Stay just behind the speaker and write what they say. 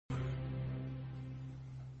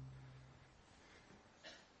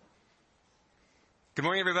Good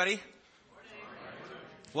morning, everybody.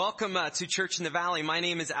 Welcome to Church in the Valley. My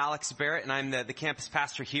name is Alex Barrett, and I'm the campus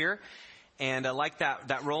pastor here. And like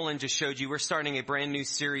that Roland just showed you, we're starting a brand new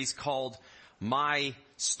series called My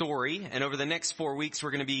Story. And over the next 4 weeks,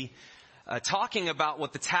 we're going to be talking about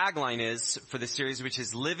what the tagline is for the series, which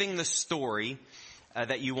is Living the Story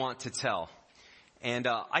that You Want to Tell. And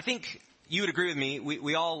I think you would agree with me.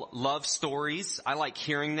 We all love stories. I like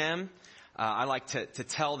hearing them. I like to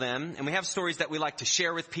tell them. And we have stories that we like to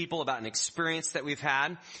share with people about an experience that we've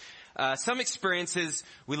had. Some experiences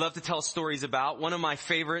we love to tell stories about. One of my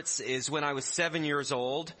favorites is when I was 7 years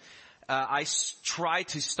old. I tried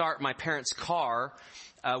to start my parents' car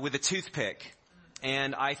with a toothpick.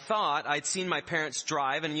 And I thought I'd seen my parents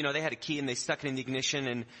drive, and they had a key and they stuck it in the ignition,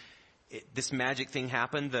 and this magic thing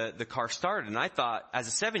happened. The car started. And I thought, as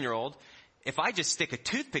a 7-year-old, if I just stick a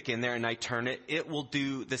toothpick in there and I turn it, it will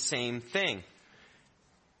do the same thing.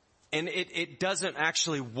 And it doesn't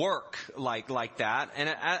actually work like that. And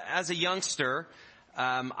as a youngster,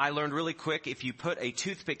 I learned really quick, if you put a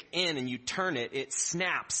toothpick in and you turn it, it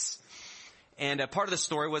snaps. And part of the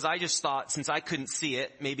story was I just thought, since I couldn't see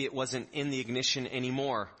it, maybe it wasn't in the ignition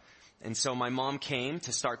anymore. And so my mom came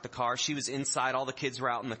to start the car. She was inside. All the kids were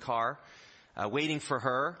out in the car, waiting for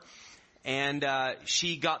her. And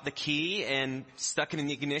she got the key and stuck it in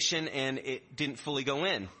the ignition, and it didn't fully go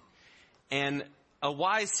in. And a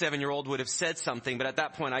wise 7-year-old would have said something, but at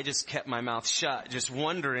that point I just kept my mouth shut, just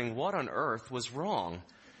wondering what on earth was wrong.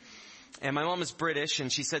 And my mom is British,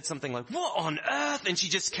 and she said something like, "What on earth?" And she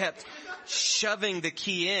just kept shoving the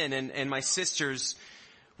key in, and my sisters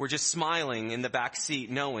were just smiling in the back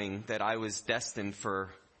seat, knowing that I was destined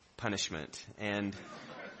for punishment. And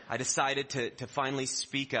I decided to finally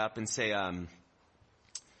speak up and say, I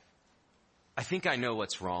think I know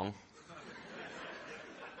what's wrong.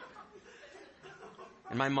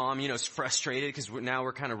 And my mom, is frustrated because now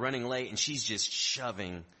we're kind of running late, and she's just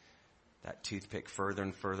shoving that toothpick further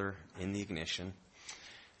and further in the ignition.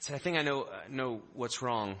 So I think I know what's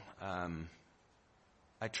wrong.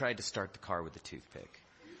 I tried to start the car with the toothpick.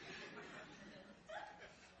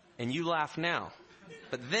 And you laugh now.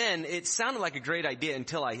 But then it sounded like a great idea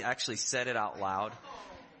until I actually said it out loud.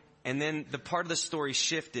 And then the part of the story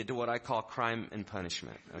shifted to what I call crime and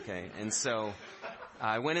punishment. Okay. And so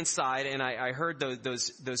I went inside and I heard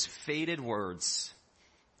those faded words.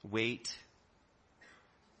 Wait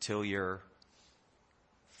till your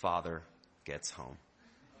father gets home.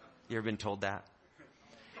 You ever been told that?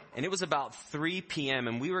 And it was about 3 p.m.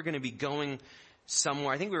 and we were going to be going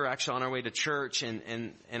somewhere. I think we were actually on our way to church,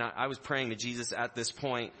 and I was praying to Jesus at this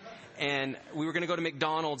point. And we were going to go to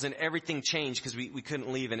McDonald's, and everything changed because we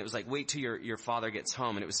couldn't leave. And it was like, wait till your father gets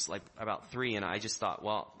home. And it was like about 3, and I just thought,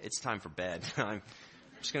 well, it's time for bed. I'm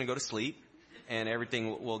just going to go to sleep, and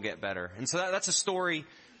everything will get better. And so that's a story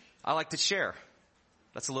I like to share.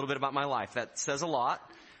 That's a little bit about my life. That says a lot.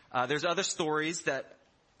 There's other stories that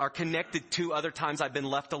are connected to other times I've been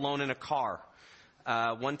left alone in a car.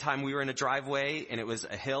 One time we were in a driveway and it was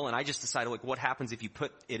a hill, and I just decided, what happens if you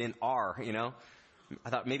put it in R, I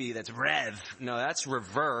thought maybe that's rev. No, that's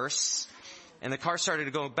reverse. And the car started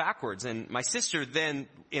to go backwards, and my sister then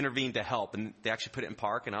intervened to help, and they actually put it in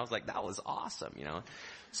park, and I was like, that was awesome,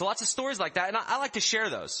 So lots of stories like that, and I like to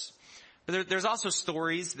share those. But there's also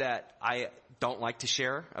stories that I don't like to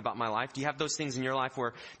share about my life. Do you have those things in your life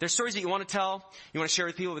where there's stories that you want to tell, you want to share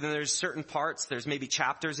with people, but then there's certain parts, there's maybe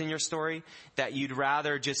chapters in your story that you'd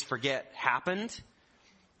rather just forget happened?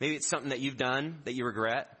 Maybe it's something that you've done that you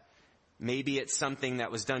regret. Maybe it's something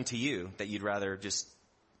that was done to you that you'd rather just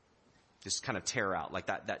kind of tear out, like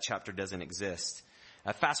that chapter doesn't exist.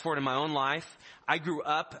 Fast forward in my own life, I grew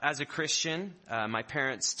up as a Christian. My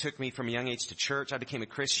parents took me from a young age to church. I became a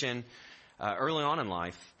Christian early on in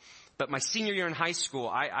life. But my senior year in high school,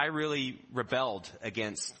 I really rebelled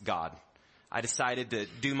against God. I decided to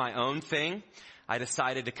do my own thing. I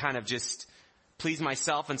decided to kind of just please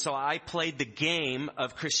myself. And so I played the game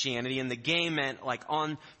of Christianity. And the game meant, like,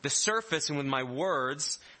 on the surface and with my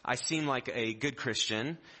words, I seemed like a good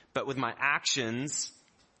Christian. But with my actions,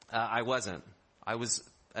 I wasn't. I was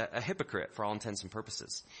a hypocrite for all intents and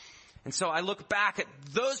purposes. And so I look back at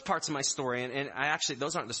those parts of my story, and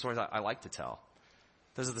those aren't the stories I like to tell.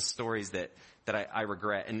 Those are the stories that I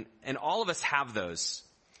regret. And all of us have those.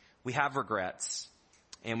 We have regrets,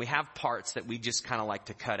 and we have parts that we just kind of like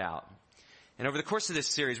to cut out. And over the course of this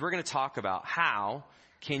series, we're going to talk about how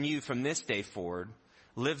can you, from this day forward,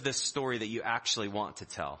 live the story that you actually want to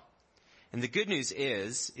tell. And the good news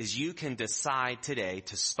is you can decide today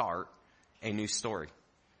to start a new story.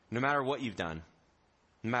 No matter what you've done,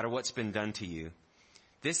 no matter what's been done to you.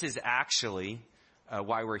 This is actually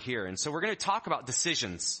why we're here. And so we're going to talk about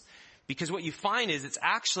decisions, because what you find is it's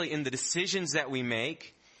actually in the decisions that we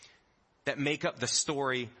make that make up the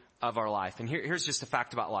story of our life. And here's just a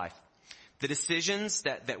fact about life. The decisions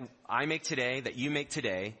that I make today, that you make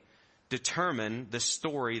today, determine the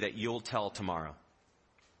story that you'll tell tomorrow.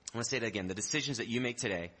 I'm going to say that again. The decisions that you make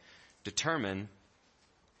today determine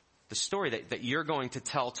the story that you're going to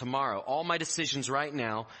tell tomorrow. All my decisions right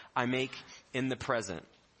now, I make in the present.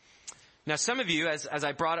 Now, some of you, as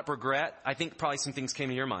I brought up regret, I think probably some things came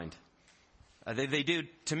to your mind. They do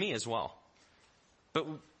to me as well. But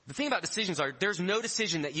the thing about decisions are, there's no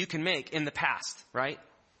decision that you can make in the past, right?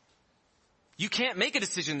 You can't make a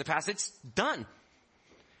decision in the past. It's done.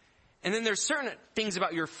 And then there's certain things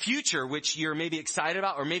about your future which you're maybe excited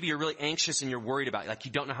about, or maybe you're really anxious and you're worried about. Like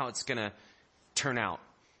you don't know how it's going to turn out.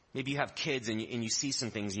 Maybe you have kids and you see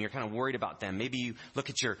some things and you're kind of worried about them. Maybe you look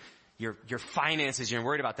at your finances and you're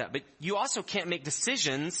worried about that. But you also can't make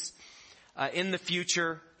decisions in the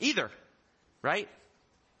future either, right?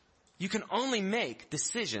 You can only make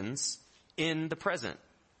decisions in the present.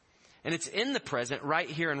 And it's in the present, right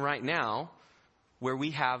here and right now, where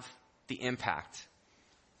we have the impact.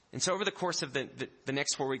 And so over the course of the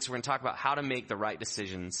next 4 weeks, we're going to talk about how to make the right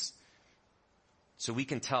decisions so we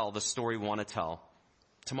can tell the story we want to tell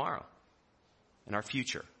tomorrow in our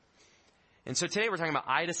future. And so today we're talking about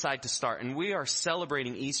I Decide to Start. And we are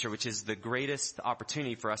celebrating Easter, which is the greatest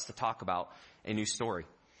opportunity for us to talk about a new story.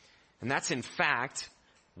 And that's in fact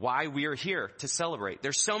why we are here to celebrate.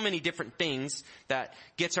 There's so many different things that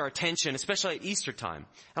gets our attention, especially at Easter time.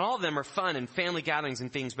 And all of them are fun and family gatherings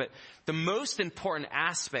and things, but the most important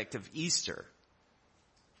aspect of Easter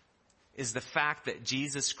is the fact that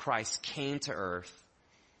Jesus Christ came to earth.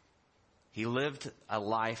 He lived a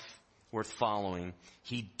life worth following.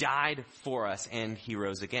 He died for us and he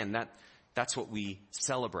rose again. That's what we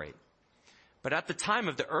celebrate. But at the time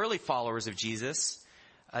of the early followers of Jesus,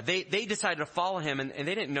 they decided to follow him, and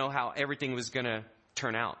they didn't know how everything was going to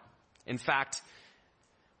turn out. In fact,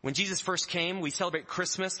 when Jesus first came, we celebrate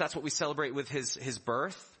Christmas. That's what we celebrate with his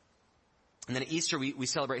birth. And then at Easter, we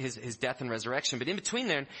celebrate his death and resurrection. But in between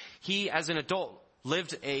there, he, as an adult,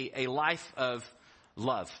 lived a life of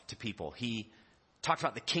love to people. He talked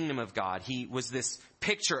about the kingdom of God. He was this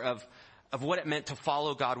picture of what it meant to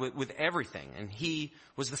follow God with everything. And he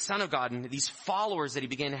was the Son of God, and these followers that he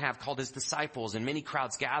began to have called his disciples, and many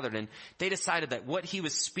crowds gathered, and they decided that what he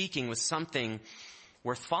was speaking was something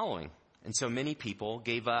worth following. And so many people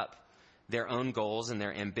gave up their own goals and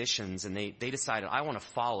their ambitions, and they decided, I want to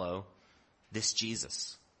follow this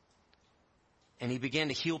Jesus. And he began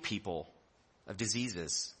to heal people of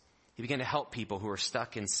diseases. He began to help people who were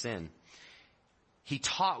stuck in sin. He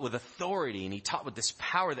taught with authority, and he taught with this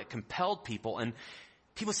power that compelled people. And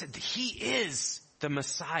people said, he is the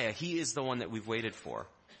Messiah. He is the one that we've waited for.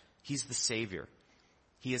 He's the Savior.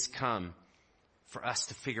 He has come for us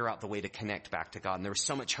to figure out the way to connect back to God. And there was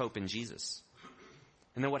so much hope in Jesus.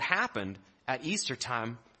 And then what happened at Easter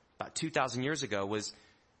time, about 2,000 years ago, was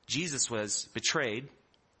Jesus was betrayed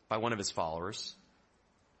by one of his followers.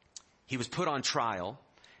 He was put on trial.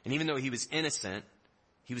 And even though he was innocent,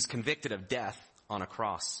 he was convicted of death on a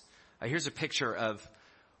cross. Here's a picture of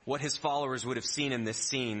what his followers would have seen in this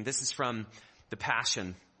scene. This is from The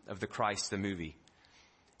Passion of the Christ, the movie.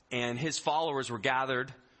 And his followers were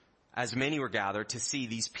gathered, as many were gathered, to see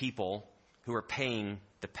these people who were paying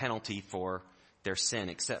the penalty for their sin,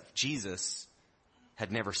 except Jesus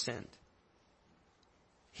had never sinned.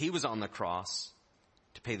 He was on the cross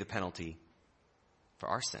to pay the penalty for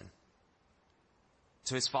our sin.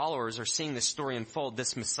 So his followers are seeing this story unfold.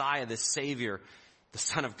 This Messiah, this Savior, the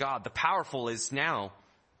Son of God, the powerful, is now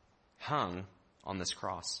hung on this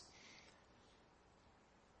cross.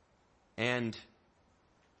 And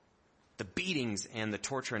the beatings and the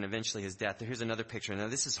torture and eventually his death. Here's another picture. Now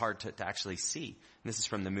this is hard to actually see. This is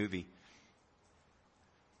from the movie.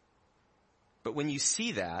 But when you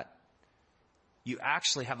see that, you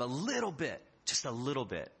actually have a little bit, just a little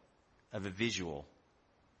bit, of a visual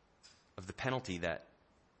of the penalty that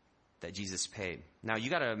Jesus paid. Now you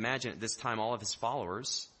got to imagine at this time all of his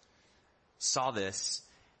followers saw this,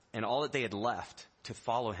 and all that they had left to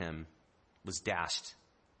follow him was dashed.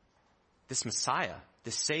 This Messiah,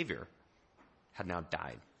 this Savior, had now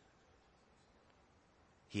died.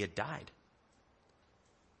 He had died.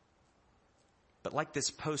 But like this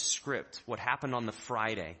postscript, what happened on the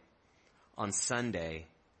Friday, on Sunday,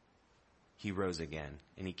 he rose again,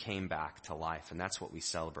 and he came back to life, and that's what we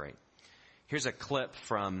celebrate. Here's a clip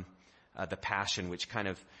from The Passion, which kind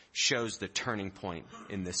of shows the turning point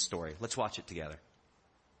in this story. Let's watch it together.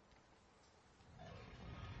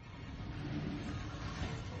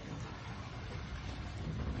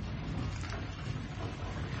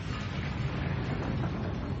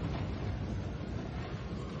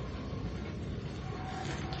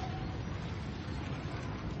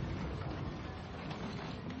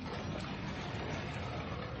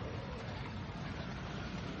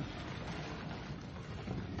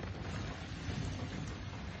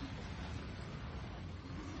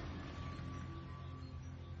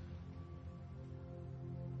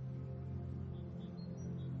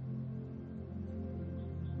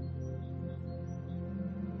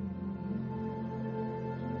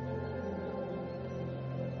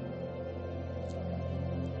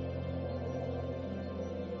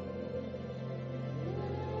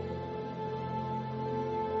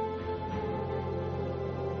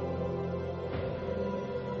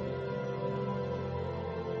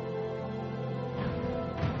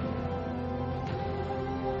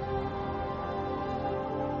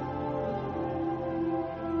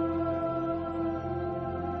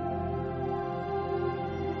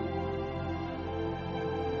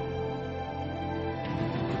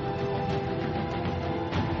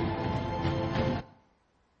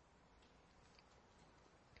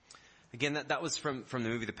 Again, that was from the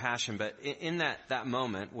movie The Passion, but in that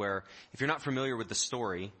moment where, if you're not familiar with the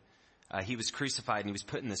story, he was crucified and he was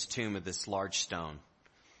put in this tomb of this large stone.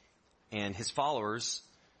 And his followers,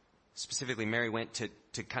 specifically Mary, went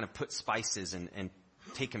to kind of put spices and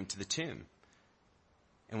take him to the tomb.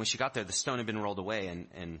 And when she got there, the stone had been rolled away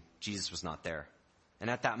and Jesus was not there. And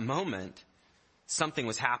at that moment, something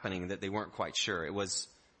was happening that they weren't quite sure. It was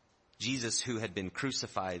Jesus, who had been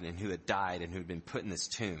crucified and who had died and who had been put in this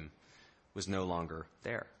tomb, was no longer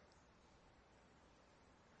there.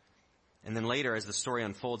 And then later, as the story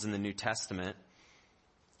unfolds in the New Testament,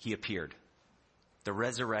 he appeared. The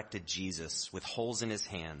resurrected Jesus with holes in his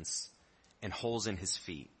hands and holes in his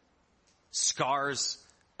feet. Scars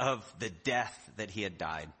of the death that he had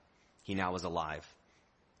died. He now was alive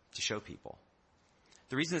to show people.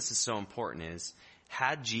 The reason this is so important is,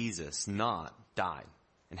 had Jesus not died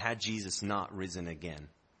and had Jesus not risen again,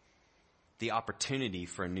 the opportunity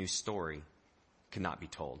for a new story could not be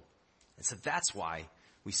told. And so that's why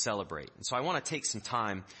we celebrate. And so I want to take some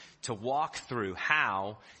time to walk through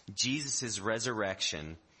how Jesus'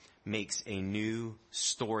 resurrection makes a new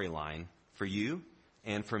storyline for you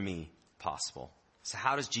and for me possible. So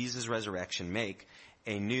how does Jesus' resurrection make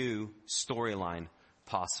a new storyline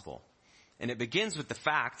possible? And it begins with the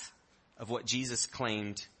fact of what Jesus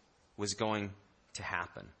claimed was going to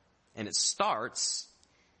happen. And it starts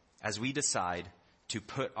as we decide to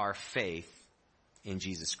put our faith in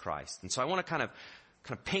Jesus Christ. And so I want to kind of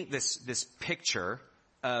paint this picture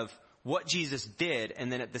of what Jesus did,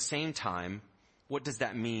 and then at the same time, what does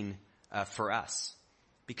that mean for us?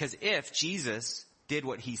 Because if Jesus did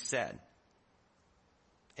what he said,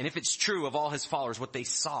 and if it's true of all his followers, what they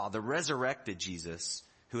saw, the resurrected Jesus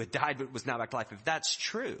who had died but was now back to life, if that's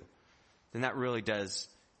true, then that really does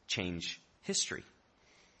change history.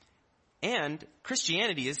 And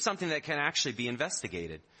Christianity is something that can actually be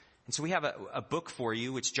investigated. And so we have a book for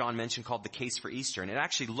you, which John mentioned, called The Case for Easter. And it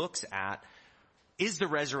actually looks at, is the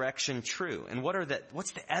resurrection true? And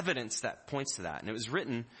what's the evidence that points to that? And it was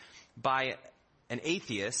written by an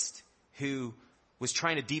atheist who was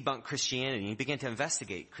trying to debunk Christianity. He began to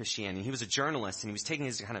investigate Christianity. He was a journalist, and he was taking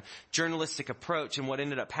his kind of journalistic approach. And what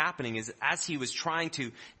ended up happening is, as he was trying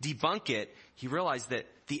to debunk it, he realized that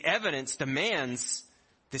the evidence demands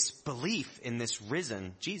this belief in this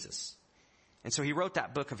risen Jesus. And so he wrote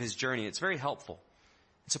that book of his journey. It's very helpful.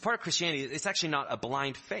 So part of Christianity, it's actually not a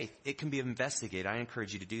blind faith. It can be investigated. I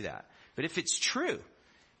encourage you to do that. But if it's true,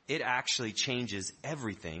 it actually changes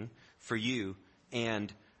everything for you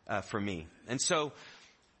and for me. And so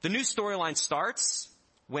the new storyline starts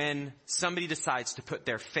when somebody decides to put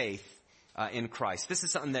their faith in Christ. This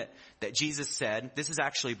is something that Jesus said. This is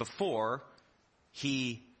actually before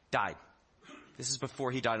he died. This is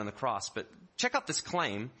before he died on the cross. But check out this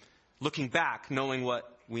claim, looking back, knowing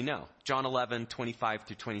what we know. John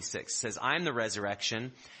 11:25-26 says, I am the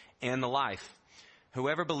resurrection and the life.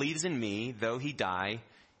 Whoever believes in me, though he die,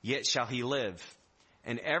 yet shall he live.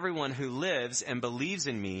 And everyone who lives and believes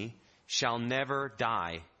in me shall never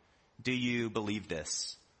die. Do you believe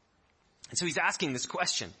this? And so he's asking this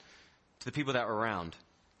question to the people that were around.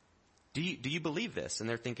 Do you believe this? And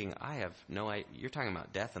they're thinking, I have no idea. You're talking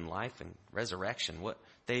about death and life and resurrection. What?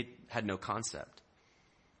 They had no concept.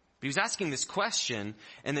 But he was asking this question,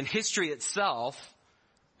 and then history itself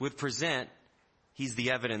would present he's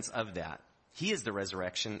the evidence of that. He is the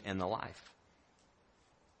resurrection and the life.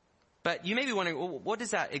 But you may be wondering, well, what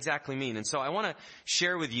does that exactly mean? And so I want to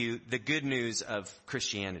share with you the good news of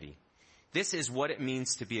Christianity. This is what it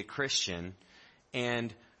means to be a Christian,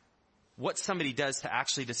 and what somebody does to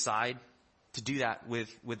actually decide to do that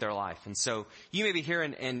with their life. And so you may be here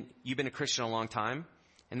and you've been a Christian a long time,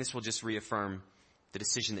 and this will just reaffirm the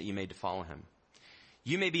decision that you made to follow him.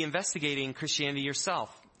 You may be investigating Christianity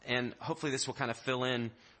yourself, and hopefully this will kind of fill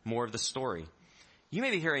in more of the story. You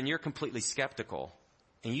may be here and you're completely skeptical,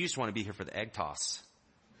 and you just want to be here for the egg toss.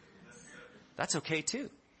 That's okay too.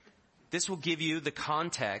 This will give you the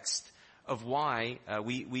context of why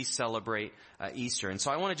we celebrate Easter. And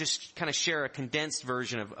so I want to just kind of share a condensed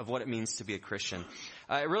version of what it means to be a Christian.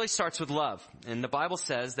 It really starts with love. And the Bible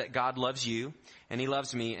says that God loves you, and he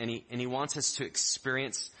loves me, and he wants us to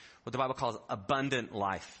experience what the Bible calls abundant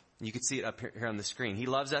life. And you can see it up here on the screen. He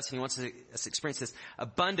loves us, and he wants us to experience this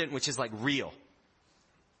abundant, which is like real.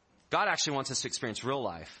 God actually wants us to experience real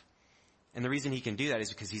life. And the reason he can do that is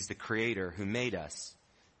because he's the creator who made us.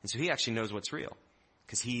 And so he actually knows what's real,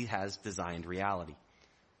 because he has designed reality.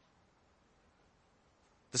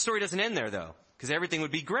 The story doesn't end there, though, because everything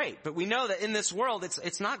would be great. But we know that in this world,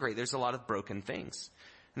 it's not great. There's a lot of broken things.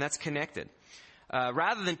 And that's connected.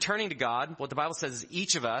 rather than turning to God, what the Bible says is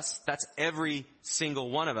each of us, that's every single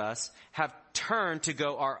one of us, have turned to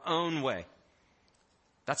go our own way.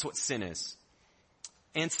 That's what sin is.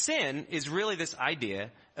 And sin is really this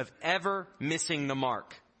idea of ever missing the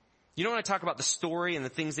mark. You know, when I talk about the story and the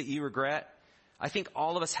things that you regret, I think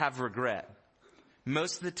all of us have regret.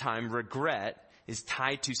 Most of the time, regret is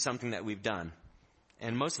tied to something that we've done.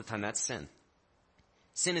 And most of the time, that's sin.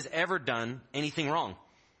 Sin has ever done anything wrong.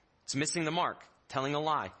 It's missing the mark, telling a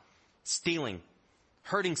lie, stealing,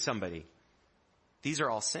 hurting somebody. These are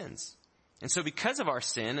all sins. And so because of our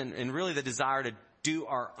sin and really the desire to do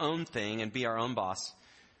our own thing and be our own boss,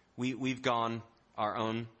 we've gone our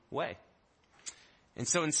own way. And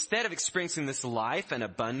so instead of experiencing this life and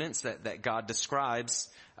abundance that God describes,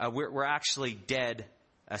 we're actually dead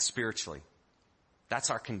spiritually. That's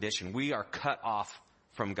our condition. We are cut off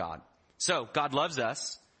from God. So God loves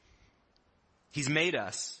us. He's made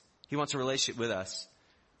us. He wants a relationship with us.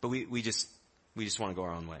 But we just want to go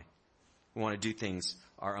our own way. We want to do things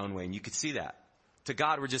our own way. And you could see that. To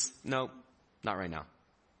God, we're just, no, not right now.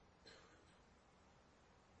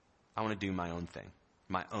 I want to do my own thing,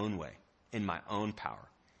 my own way, in my own power.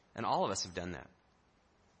 And all of us have done that.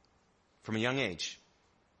 From a young age,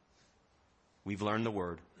 we've learned the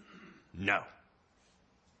word no.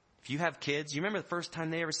 If you have kids, you remember the first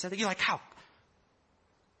time they ever said that? You're like, how?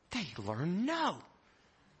 They learn no.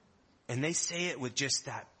 And they say it with just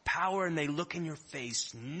that power, and they look in your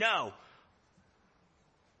face, no.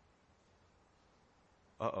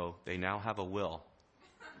 Uh-oh, they now have a will.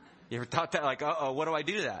 You ever thought that? Like, uh-oh, what do I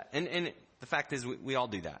do to that? And the fact is, we all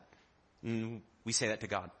do that. And we say that to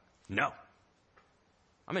God. No.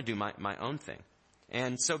 I'm going to do my own thing.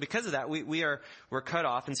 And so because of that, we're cut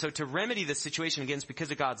off. And so to remedy this situation, again, it's because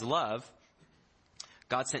of God's love,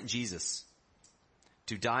 God sent Jesus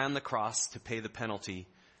to die on the cross to pay the penalty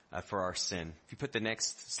for our sin. If you put the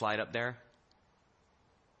next slide up there.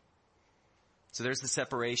 So there's the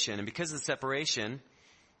separation. And because of the separation,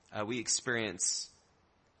 we experience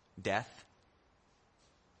death,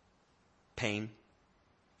 pain,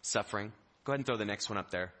 suffering. Go ahead and throw the next one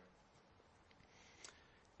up there.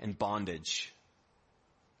 And bondage.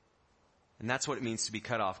 And that's what it means to be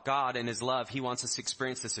cut off. God, in His love, He wants us to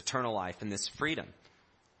experience this eternal life and this freedom.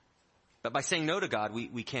 But by saying no to God,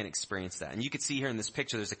 we can't experience that. And you can see here in this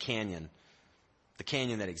picture, there's a canyon. The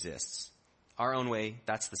canyon that exists. Our own way,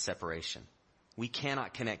 that's the separation. We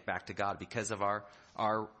cannot connect back to God because of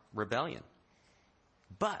our rebellion.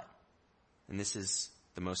 But, and this is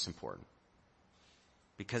the most important,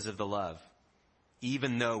 because of the love,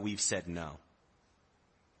 even though we've said no,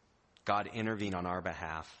 God intervened on our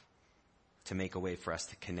behalf to make a way for us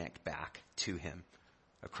to connect back to Him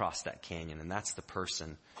across that canyon. And that's the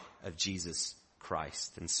person of Jesus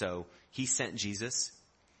Christ. And so He sent Jesus.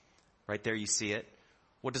 Right there you see it.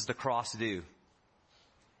 What does the cross do?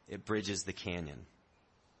 It bridges the canyon.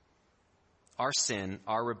 Our sin,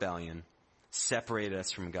 our rebellion, separated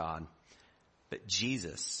us from God. But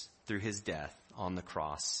Jesus, through His death on the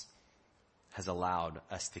cross, has allowed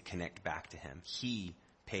us to connect back to Him. He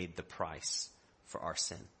paid the price for our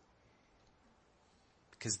sin.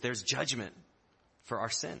 Because there's judgment for our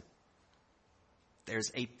sin.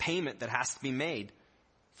 There's a payment that has to be made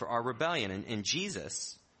for our rebellion. And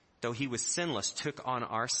Jesus, though He was sinless, took on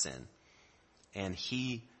our sin. And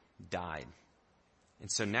He died.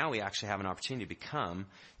 And so now we actually have an opportunity to become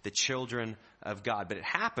the children of God. But it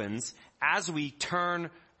happens as we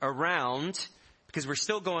turn around, because we're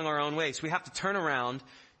still going our own way. So we have to turn around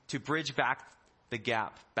to bridge back the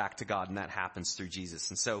gap back to God, and that happens through Jesus.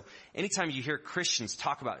 And so anytime you hear Christians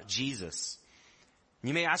talk about Jesus,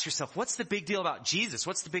 you may ask yourself, what's the big deal about Jesus?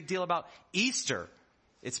 What's the big deal about Easter?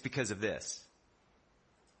 It's because of this.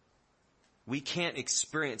 We can't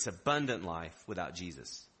experience abundant life without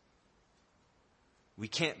Jesus. We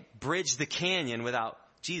can't bridge the canyon without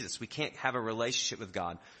Jesus. We can't have a relationship with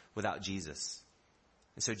God without Jesus.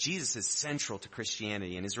 And so Jesus is central to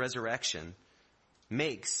Christianity, and His resurrection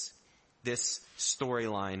makes this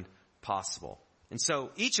storyline possible. And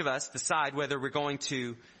so each of us decide whether we're going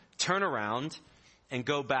to turn around and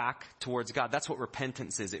go back towards God. That's what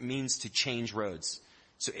repentance is. It means to change roads.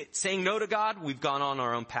 So saying no to God, we've gone on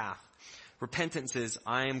our own path. Repentance is,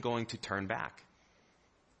 I am going to turn back.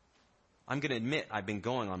 I'm going to admit I've been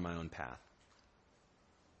going on my own path,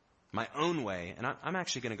 my own way, and I'm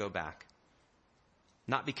actually going to go back.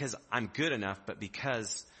 Not because I'm good enough, but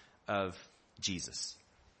because of Jesus.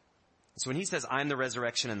 So when He says, I'm the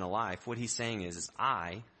resurrection and the life, what He's saying is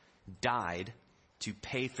I died to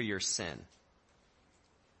pay for your sin.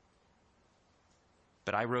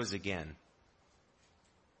 But I rose again.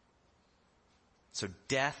 So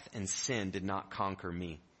death and sin did not conquer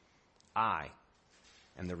me. I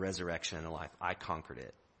am the resurrection and the life. I conquered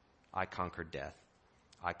it. I conquered death.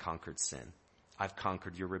 I conquered sin. I've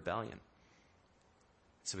conquered your rebellion.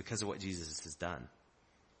 So because of what Jesus has done,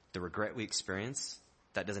 the regret we experience,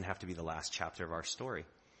 that doesn't have to be the last chapter of our story.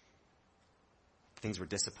 Things we're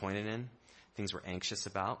disappointed in, things we're anxious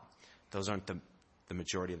about, those aren't the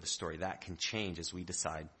majority of the story. That can change as we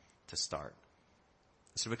decide to start.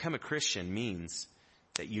 So to become a Christian means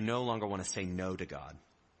that you no longer want to say no to God,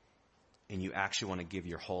 and you actually want to give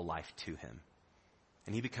your whole life to him.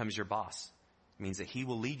 And he becomes your boss. It means that he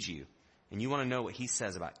will lead you, and you want to know what he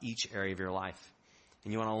says about each area of your life.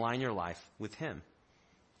 And you want to align your life with him.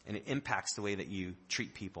 And it impacts the way that you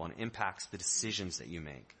treat people, and it impacts the decisions that you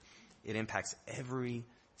make. It impacts every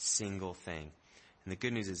single thing. And the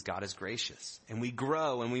good news is God is gracious. And we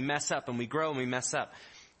grow and we mess up and we grow and we mess up.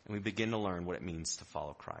 And we begin to learn what it means to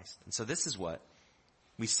follow Christ. And so this is what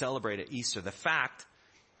we celebrate at Easter. The fact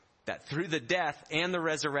that through the death and the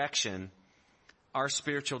resurrection, our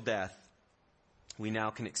spiritual death, we now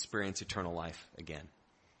can experience eternal life again.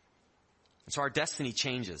 And so our destiny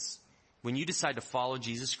changes. When you decide to follow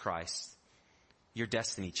Jesus Christ, your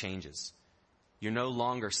destiny changes. You're no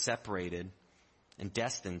longer separated and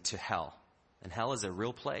destined to hell. And hell is a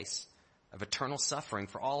real place of eternal suffering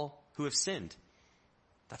for all who have sinned.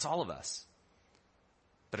 That's all of us.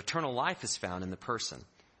 But eternal life is found in the person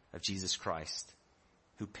of Jesus Christ,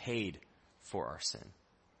 who paid for our sin.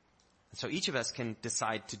 And so each of us can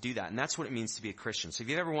decide to do that. And that's what it means to be a Christian. So if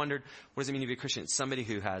you've ever wondered, what does it mean to be a Christian? It's somebody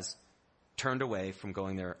who has turned away from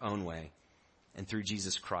going their own way, and through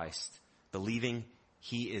Jesus Christ, believing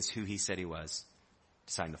he is who he said he was,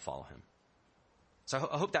 deciding to follow him. So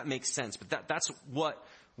I hope that makes sense, but that's what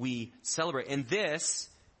we celebrate. And this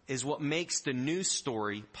is what makes the new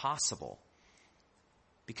story possible.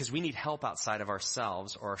 Because we need help outside of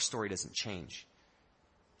ourselves, or our story doesn't change.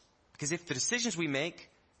 Because if the decisions we make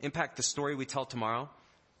impact the story we tell tomorrow,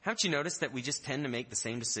 haven't you noticed that we just tend to make the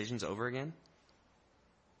same decisions over again?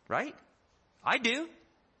 Right? I do.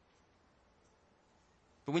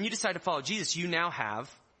 But when you decide to follow Jesus, you now have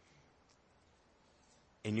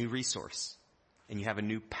a new resource. And you have a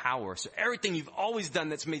new power. So everything you've always done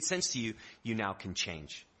that's made sense to you, you now can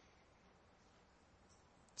change.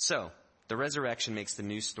 So, the resurrection makes the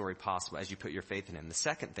new story possible as you put your faith in him. The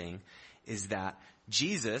second thing is that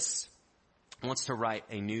Jesus wants to write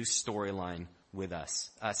a new storyline with us.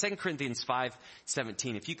 2 Corinthians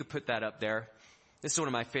 5:17, if you could put that up there. This is one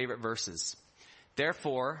of my favorite verses.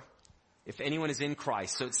 Therefore, if anyone is in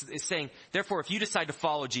Christ, so it's saying, therefore, if you decide to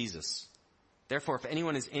follow Jesus, therefore, if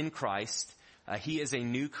anyone is in Christ, he is a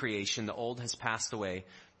new creation. The old has passed away.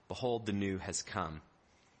 Behold, the new has come.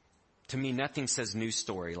 To me, nothing says new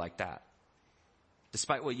story like that.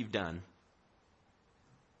 Despite what you've done,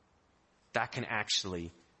 that can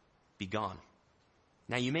actually be gone.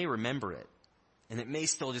 Now, you may remember it, and it may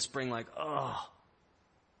still just bring like, oh,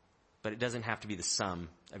 but it doesn't have to be the sum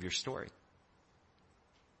of your story.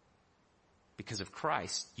 Because of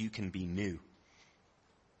Christ, you can be new.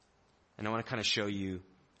 And I want to kind of show you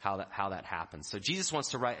how that happens. So Jesus wants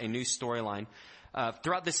to write a new storyline.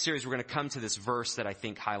 Throughout this series, we're going to come to this verse that I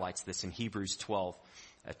think highlights this in Hebrews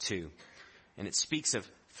 12:2. And it speaks of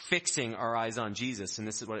fixing our eyes on Jesus. And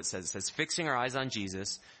this is what it says. It says, fixing our eyes on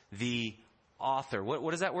Jesus, the author. What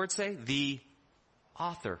does that word say? The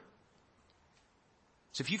author.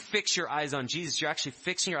 So if you fix your eyes on Jesus, you're actually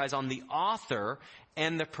fixing your eyes on the author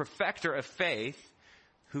and the perfecter of faith,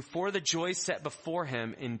 who for the joy set before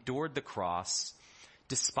him endured the cross,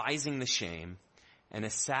 despising the shame, and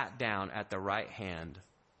has sat down at the right hand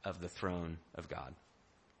of the throne of God.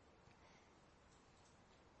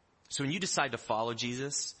 So when you decide to follow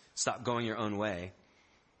Jesus, stop going your own way,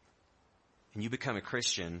 and you become a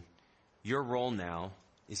Christian, your role now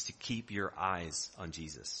is to keep your eyes on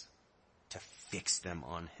Jesus, to fix them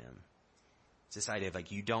on him. It's this idea of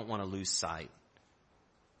like you don't want to lose sight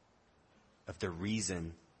of the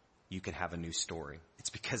reason you can have a new story. It's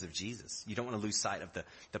because of Jesus. You don't want to lose sight of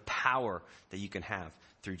the power that you can have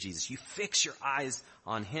through Jesus. You fix your eyes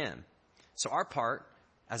on him. So our part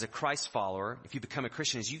as a Christ follower, if you become a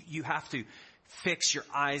Christian, is you have to fix your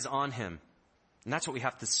eyes on him. And that's what we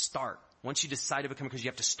have to start. Once you decide to become a Christian,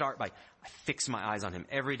 you have to start by, I fix my eyes on him.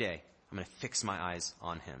 Every day, I'm going to fix my eyes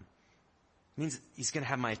on him. It means he's going to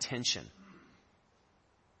have my attention.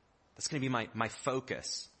 That's going to be my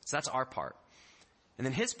focus. So that's our part. And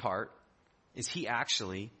then his part is he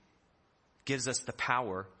actually gives us the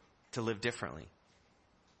power to live differently.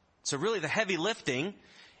 So really the heavy lifting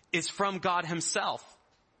is from God himself.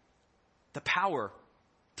 The power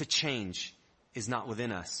to change is not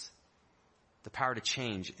within us. The power to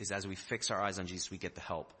change is as we fix our eyes on Jesus, we get the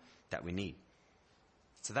help that we need.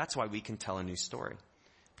 So that's why we can tell a new story.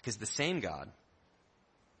 Because the same God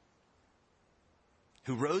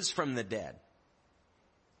who rose from the dead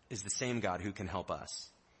is the same God who can help us.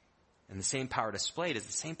 And the same power displayed is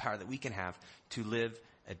the same power that we can have to live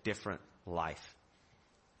a different life.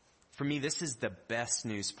 For me, this is the best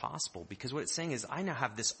news possible, because what it's saying is I now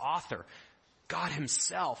have this author, God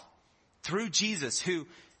himself, through Jesus, who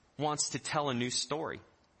wants to tell a new story.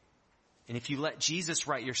 And if you let Jesus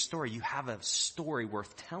write your story, you have a story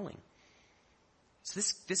worth telling. So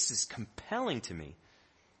this is compelling to me,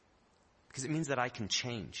 because it means that I can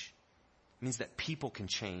change. It means that people can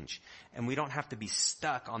change. And we don't have to be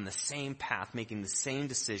stuck on the same path, making the same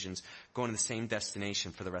decisions, going to the same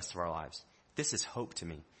destination for the rest of our lives. This is hope to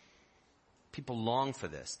me. People long for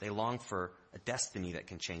this. They long for a destiny that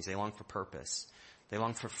can change. They long for purpose. They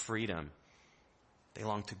long for freedom. They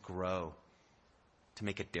long to grow, to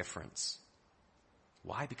make a difference.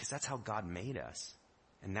 Why? Because that's how God made us.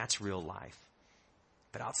 And that's real life.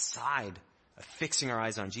 But outside of fixing our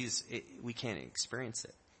eyes on Jesus, we can't experience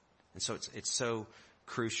it. And so it's so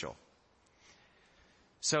crucial.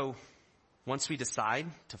 So once we decide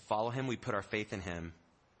to follow him, we put our faith in him,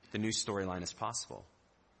 the new storyline is possible.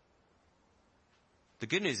 The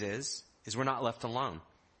good news is we're not left alone.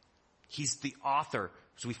 He's the author.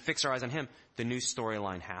 As we fix our eyes on him, the new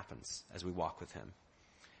storyline happens as we walk with him.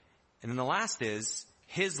 And then the last is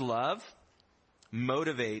his love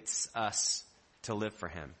motivates us to live for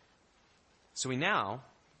him. So we now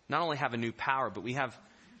not only have a new power, but we have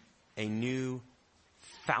a new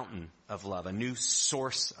fountain of love, a new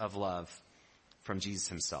source of love from Jesus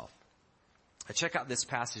himself. I check out this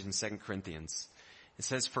passage in 2 Corinthians. It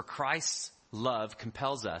says, "For Christ's love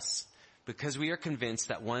compels us, because we are convinced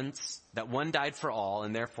that one died for all,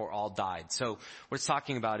 and therefore all died." So what it's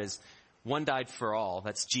talking about is one died for all.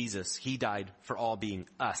 That's Jesus. He died for all, being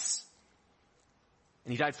us.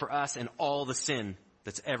 And he died for us and all the sin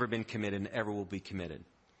that's ever been committed and ever will be committed.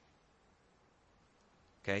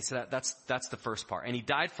 Okay, so that's the first part. And he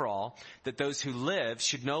died for all, that those who live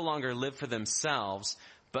should no longer live for themselves,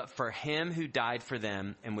 but for him who died for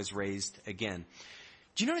them and was raised again.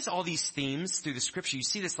 Do you notice all these themes through the scripture? You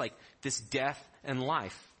see this like this death and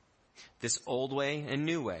life, this old way and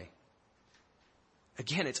new way.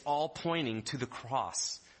 Again, it's all pointing to the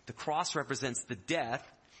cross. The cross represents the death,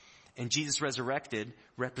 and Jesus resurrected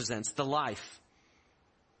represents the life.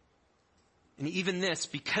 And even this,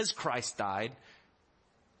 because Christ died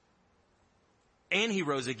and he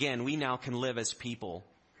rose again, we now can live as people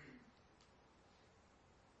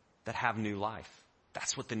that have new life.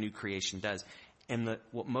 That's what the new creation does. And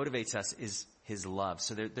what motivates us is his love.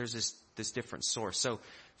 So there's this different source. So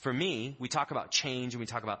for me, we talk about change and we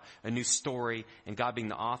talk about a new story and God being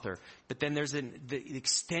the author. But then there's the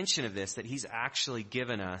extension of this, that he's actually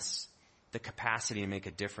given us the capacity to make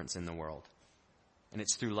a difference in the world. And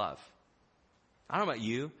it's through love. I don't know about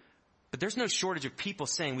you, but there's no shortage of people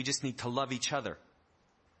saying we just need to love each other.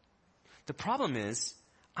 The problem is,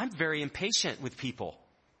 I'm very impatient with people.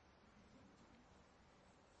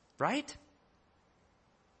 Right?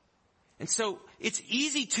 And so it's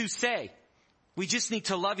easy to say, we just need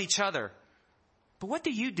to love each other. But what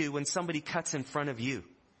do you do when somebody cuts in front of you?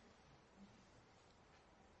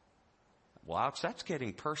 Wow, that's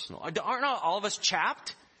getting personal. Aren't all of us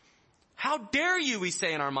chapped? How dare you, we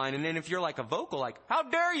say in our mind. And then if you're like a vocal, like, how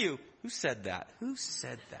dare you? Who said that? Who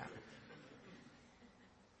said that?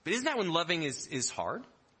 But isn't that when loving is hard?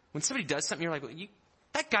 When somebody does something, you're like,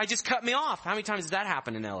 that guy just cut me off. How many times does that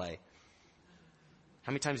happen in LA?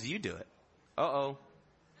 How many times do you do it? Uh-oh.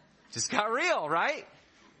 Just got real, right?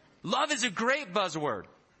 Love is a great buzzword.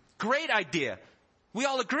 Great idea. We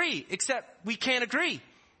all agree, except we can't agree.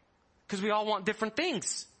 Because we all want different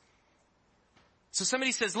things. So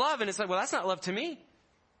somebody says love, and it's like, well, that's not love to me.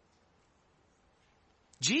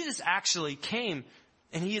 Jesus actually came,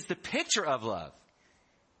 and he is the picture of love.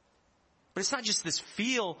 But it's not just this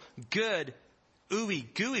feel-good,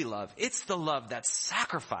 ooey-gooey love. It's the love that's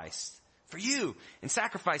sacrificed for you and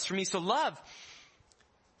sacrificed for me. So love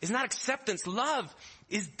is not acceptance. Love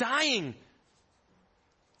is dying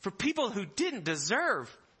for people who didn't deserve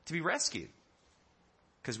to be rescued.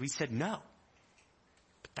 Because we said no.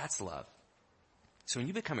 But that's love. So when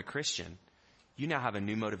you become a Christian, you now have a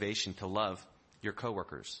new motivation to love your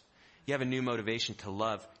coworkers. You have a new motivation to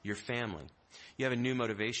love your family. You have a new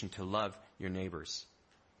motivation to love your neighbors.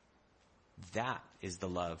 That is the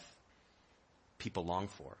love people long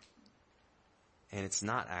for. And it's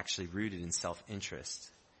not actually rooted in self-interest.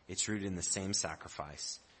 It's rooted in the same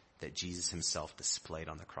sacrifice that Jesus himself displayed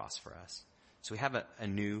on the cross for us. So we have a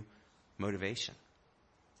new motivation.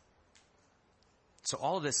 So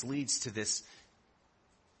all of this leads to this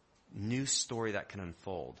new story that can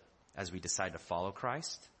unfold as we decide to follow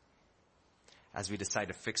Christ, as we decide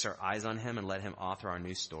to fix our eyes on him and let him author our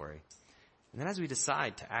new story. And then as we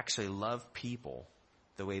decide to actually love people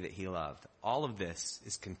the way that he loved. All of this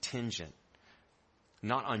is contingent,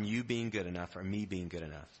 not on you being good enough or me being good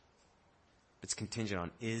enough. It's contingent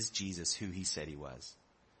on, is Jesus who he said he was?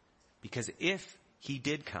 Because if he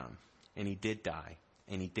did come and he did die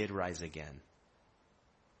and he did rise again,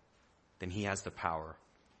 then he has the power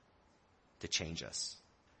to change us.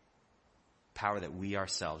 Power that we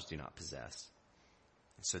ourselves do not possess.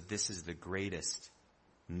 And so this is the greatest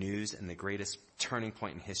news and the greatest turning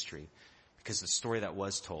point in history, because the story that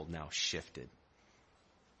was told now shifted.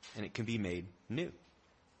 And it can be made new.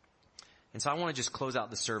 And so I want to just close out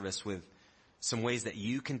the service with some ways that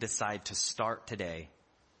you can decide to start today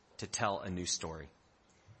to tell a new story.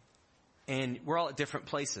 And we're all at different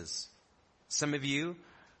places. Some of you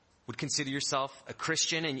would consider yourself a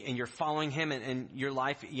Christian and you're following him and your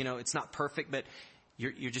life, it's not perfect, but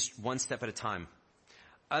you're just one step at a time.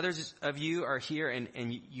 Others of you are here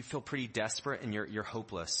and you feel pretty desperate and you're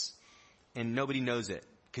hopeless. And nobody knows it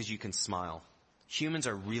because you can smile. Humans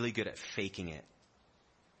are really good at faking it.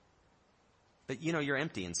 But you're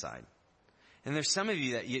empty inside. And there's some of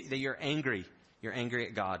you that you're angry. You're angry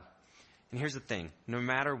at God. And here's the thing. No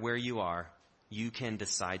matter where you are, you can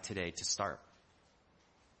decide today to start.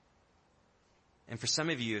 And for some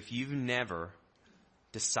of you, if you've never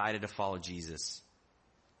decided to follow Jesus,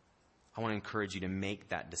 I want to encourage you to make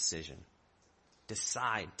that decision.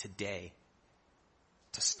 Decide today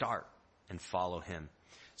to start and follow him.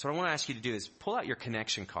 So what I want to ask you to do is pull out your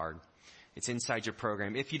connection card. It's inside your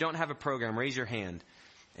program. If you don't have a program, raise your hand,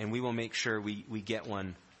 and we will make sure we get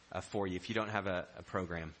one for you if you don't have a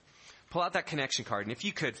program. Pull out that connection card, and if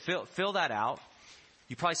you could, fill that out.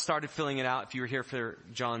 You probably started filling it out if you were here for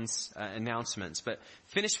John's announcements, but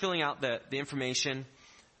finish filling out the information.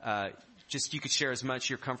 Just you could share as much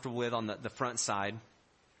you're comfortable with on the front side.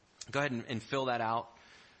 Go ahead and fill that out.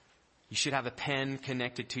 You should have a pen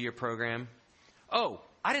connected to your program. Oh,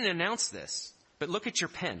 I didn't announce this, but look at your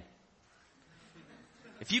pen.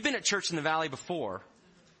 If you've been at Church in the Valley before,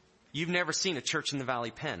 you've never seen a Church in the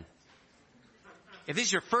Valley pen. If this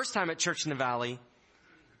is your first time at Church in the Valley,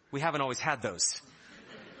 we haven't always had those.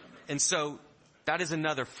 And so that is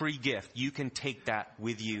another free gift. You can take that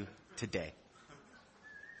with you today.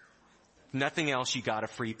 Nothing else, you got a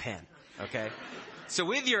free pen. Okay? So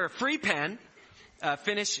with your free pen,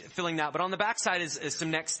 finish filling that. But on the back side is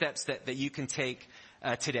some next steps that you can take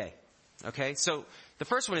today. Okay? So the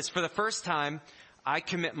first one is, for the first time, I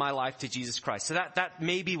commit my life to Jesus Christ. So that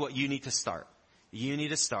may be what you need to start. You need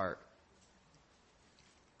to start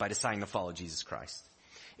by deciding to follow Jesus Christ.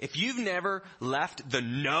 If you've never left the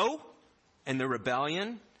no and the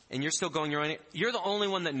rebellion, and you're still going your own, you're the only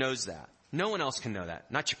one that knows that. No one else can know that.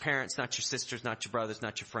 Not your parents, not your sisters, not your brothers,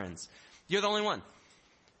 not your friends. You're the only one.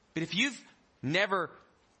 But if you've never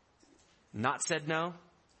not said no,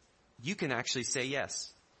 you can actually say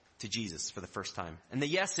yes to Jesus for the first time. And the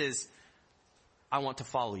yes is, I want to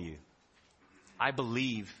follow you. I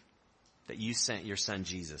believe that you sent your son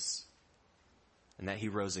Jesus and that he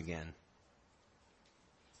rose again.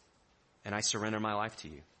 And I surrender my life to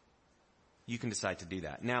you. You can decide to do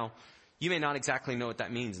that. Now, you may not exactly know what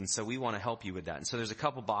that means, and so we want to help you with that. And so there's a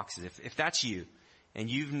couple boxes. If that's you,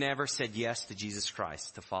 and you've never said yes to Jesus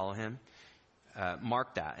Christ, to follow him,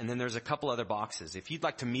 mark that. And then there's a couple other boxes. If you'd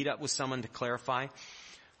like to meet up with someone to clarify,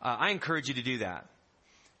 I encourage you to do that.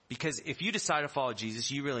 Because if you decide to follow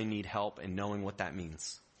Jesus, you really need help in knowing what that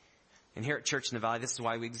means. And here at Church in the Valley, this is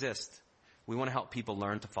why we exist. We want to help people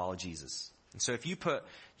learn to follow Jesus. And so if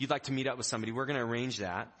you'd like to meet up with somebody, we're going to arrange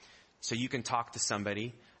that so you can talk to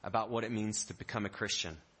somebody about what it means to become a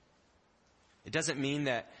Christian. It doesn't mean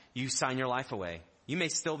that you sign your life away. You may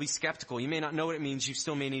still be skeptical. You may not know what it means. You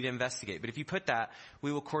still may need to investigate. But if you put that,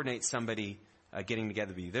 we will coordinate somebody getting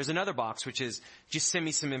together with you. There's another box, which is just send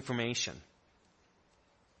me some information.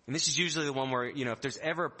 And this is usually the one where, if there's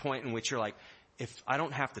ever a point in which you're like, if I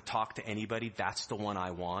don't have to talk to anybody, that's the one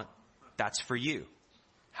I want. That's for you.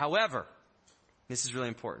 However, this is really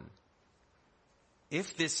important.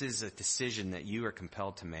 If this is a decision that you are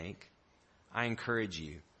compelled to make, I encourage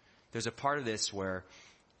you. There's a part of this where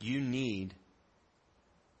you need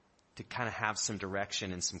to kind of have some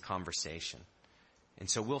direction and some conversation. And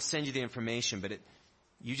so we'll send you the information, but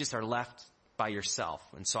you just are left by yourself.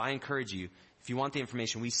 And so I encourage you, if you want the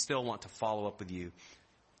information, we still want to follow up with you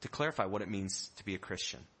to clarify what it means to be a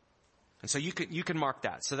Christian. And so you can mark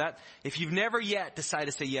that. So that if you've never yet decided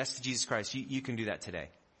to say yes to Jesus Christ, you can do that today.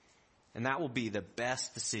 And that will be the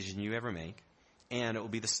best decision you ever make. And it will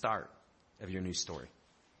be the start of your new story.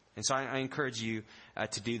 And so I encourage you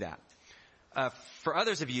to do that. For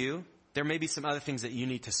others of you, there may be some other things that you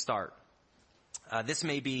need to start. This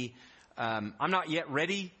may be, I'm not yet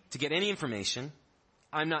ready to get any information.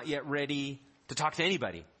 I'm not yet ready to talk to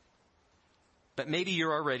anybody. But maybe you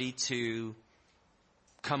are ready to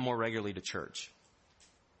come more regularly to church.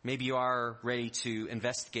 Maybe you are ready to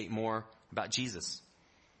investigate more about Jesus.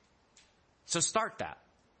 So start that.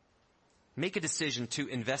 Make a decision to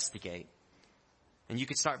investigate. And you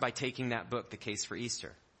could start by taking that book, The Case for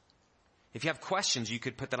Easter. If you have questions, you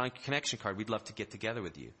could put that on your connection card. We'd love to get together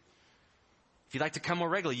with you. If you'd like to come more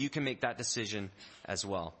regularly, you can make that decision as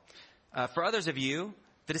well. For others of you,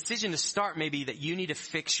 the decision to start may be that you need to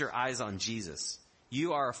fix your eyes on Jesus.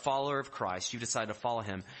 You are a follower of Christ. You decide to follow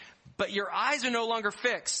him. But your eyes are no longer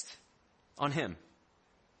fixed on him.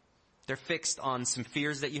 They're fixed on some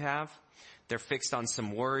fears that you have. They're fixed on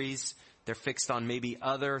some worries. They're fixed on maybe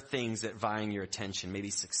other things that vying your attention.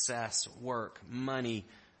 Maybe success, work, money,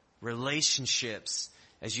 relationships.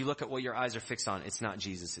 As you look at what your eyes are fixed on, it's not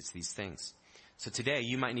Jesus, it's these things. So today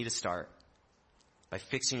you might need to start by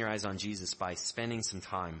fixing your eyes on Jesus, by spending some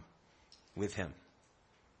time with him.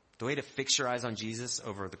 The way to fix your eyes on Jesus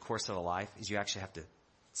over the course of a life is you actually have to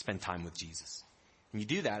spend time with Jesus. And you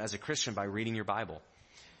do that as a Christian by reading your Bible.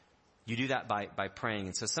 You do that by praying.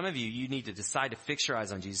 And so some of you need to decide to fix your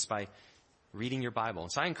eyes on Jesus by reading your Bible.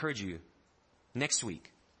 And so I encourage you, next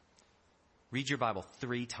week, read your Bible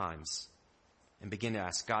 3 times and begin to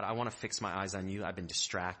ask, God, I want to fix my eyes on you. I've been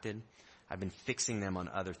distracted. I've been fixing them on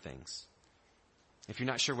other things. If you're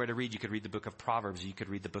not sure where to read, you could read the book of Proverbs. You could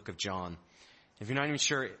read the book of John. If you're not even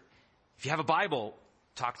sure, if you have a Bible,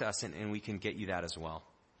 talk to us and we can get you that as well.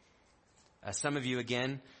 Some of you,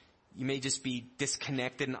 again, you may just be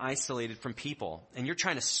disconnected and isolated from people. And you're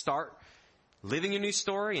trying to start living your new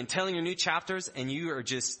story and telling your new chapters, and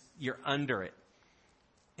you're under it.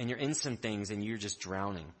 And you're in some things and you're just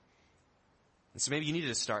drowning. And so maybe you need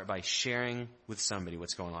to start by sharing with somebody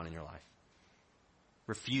what's going on in your life.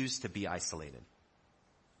 Refuse to be isolated.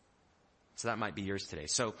 So that might be yours today.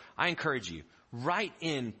 So I encourage you, write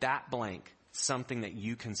in that blank something that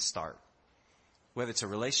you can start. Whether it's a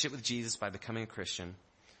relationship with Jesus by becoming a Christian,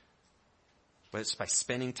 whether it's by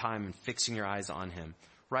spending time and fixing your eyes on him.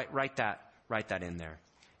 Write that in there.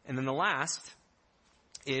 And then the last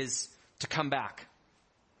is to come back.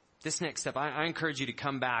 This next step, I encourage you to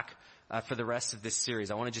come back for the rest of this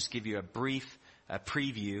series. I want to just give you a brief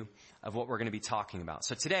preview of what we're going to be talking about.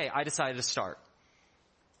 So today, I decided to start.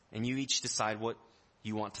 And you each decide what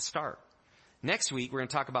you want to start. Next week, we're going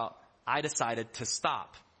to talk about I decided to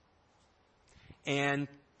stop. And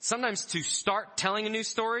sometimes to start telling a new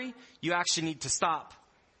story, you actually need to stop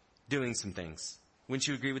doing some things. Wouldn't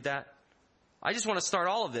you agree with that? I just want to start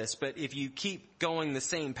all of this, but if you keep going the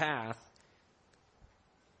same path,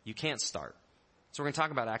 you can't start. So we're going to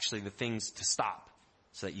talk about actually the things to stop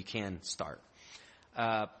so that you can start.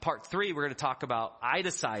 Part 3, we're going to talk about I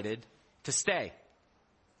decided to stay.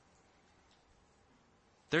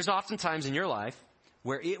 There's often times in your life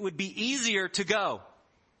where it would be easier to go,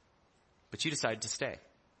 but you decided to stay.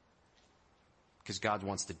 Because God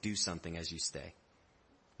wants to do something as you stay.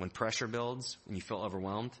 When pressure builds, when you feel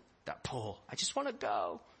overwhelmed, that pull, I just want to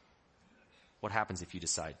go. What happens if you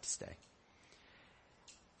decide to stay?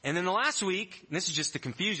 And then the last week, and this is just to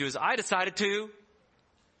confuse you, is I decided to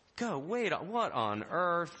go. Wait, what on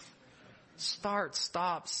earth? Start,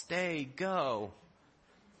 stop, stay, go.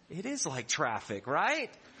 It is like traffic, right?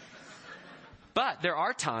 But there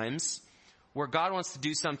are times where God wants to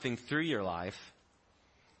do something through your life,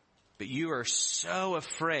 but you are so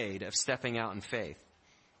afraid of stepping out in faith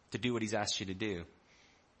to do what he's asked you to do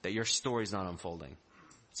that your story's not unfolding.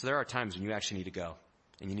 So there are times when you actually need to go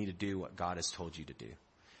and you need to do what God has told you to do.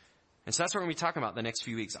 And so that's what we're going to be talking about the next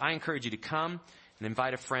few weeks. I encourage you to come and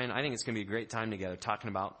invite a friend. I think it's going to be a great time together talking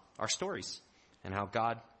about our stories and how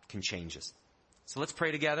God can change us. So let's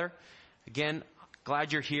pray together. Again,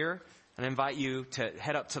 glad you're here, and I invite you to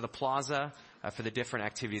head up to the plaza for the different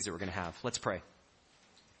activities that we're going to have. Let's pray.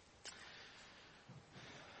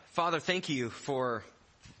 Father, thank you for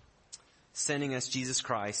sending us Jesus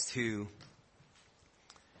Christ, who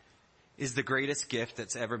is the greatest gift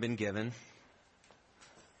that's ever been given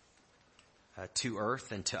to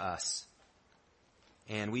earth and to us.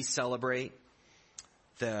 And we celebrate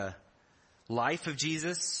the life of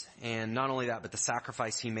Jesus, and not only that, but the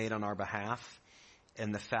sacrifice he made on our behalf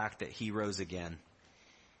and the fact that he rose again.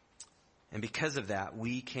 And because of that,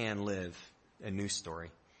 we can live a new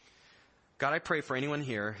story. God, I pray for anyone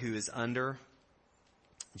here who is under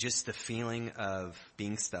just the feeling of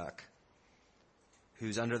being stuck,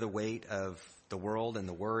 who's under the weight of the world and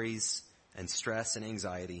the worries and stress and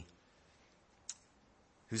anxiety,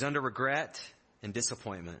 who's under regret and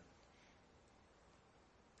disappointment.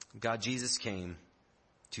 God, Jesus came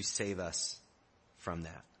to save us from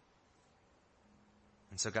that.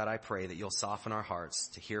 And so, God, I pray that you'll soften our hearts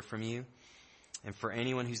to hear from you. And for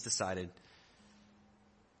anyone who's decided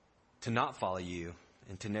to not follow you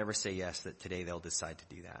and to never say yes, that today they'll decide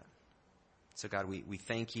to do that. So, God, we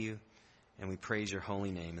thank you and we praise your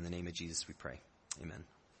holy name. In the name of Jesus we pray. Amen.